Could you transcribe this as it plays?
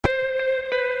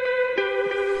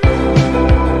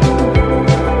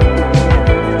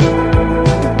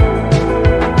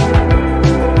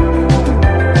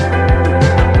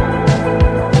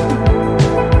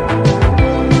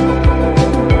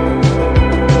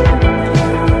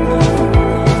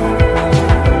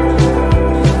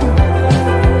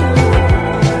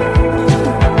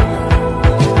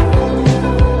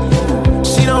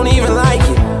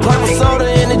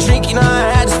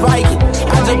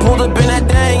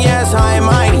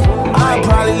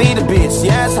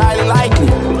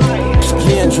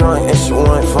drunk and she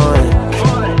want fun.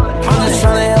 I'm just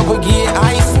tryna help her get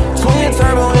ice. Twin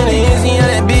turbo in the Izzy and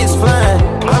that bitch flying.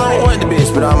 I don't want the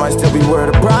bitch, but I might still be where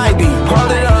the bride be.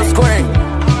 Hold it up square.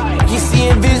 You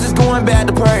seeing visions going back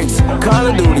to perks. Call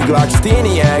of Duty, Glock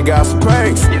stinny, yeah, I got some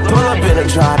perks. Pull up in a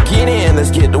drop, get in,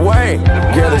 let's get to work.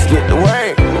 Girl, let's get to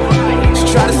work. She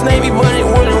tried to snake me, but it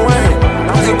wouldn't work.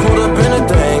 I just pulled up in a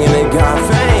thing and it got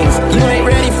fangs. You ain't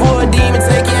ready for a demon,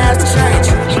 take your ass to church.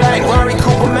 Black Rari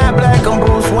Cooper, Matt Black, I'm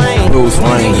Bruce Wayne. Bruce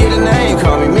Wayne. Get a name,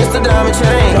 call me Mr. Diamond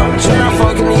Chain. When I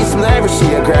fucking need some leverage,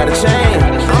 she'll grab a chain.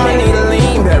 I'ma need a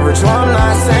lean beverage, well I'm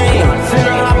not sane.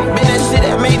 Finna hop up in that shit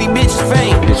that made these bitches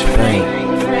faint. Bitch faint.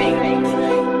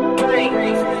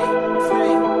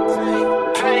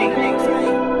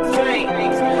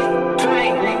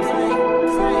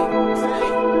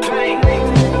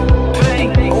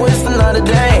 Oh, it's another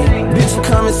day. Bitch, you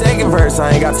coming second verse,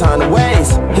 I ain't got time to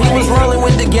waste. He was rolling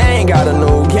with the gang, got a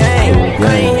new game.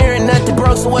 I ain't hearing nothing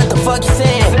broke, so what the fuck you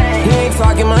saying? He ain't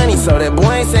talking money, so that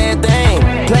boy ain't say a thing.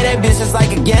 Play that bitch just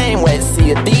like a game, wet to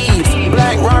see a thieves.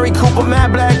 Black Rari Cooper,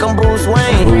 Matt Black, I'm Bruce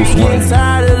Wayne. Getting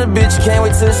tired of the bitch, can't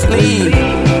wait till she leave.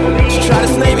 She tried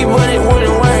to snake me, but it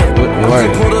wouldn't work. I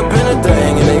just pulled up in a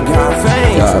thing and it got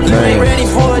fangs. You ain't ready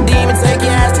for a demon, take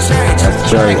your ass to church.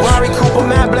 Black Rari Cooper,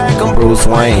 Matt Black, I'm Bruce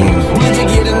Wayne. Did you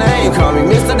get a name? Call me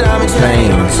Mr. Diamond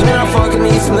Chain. When I fucking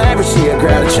need some leverage, she'll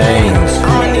grab a chain.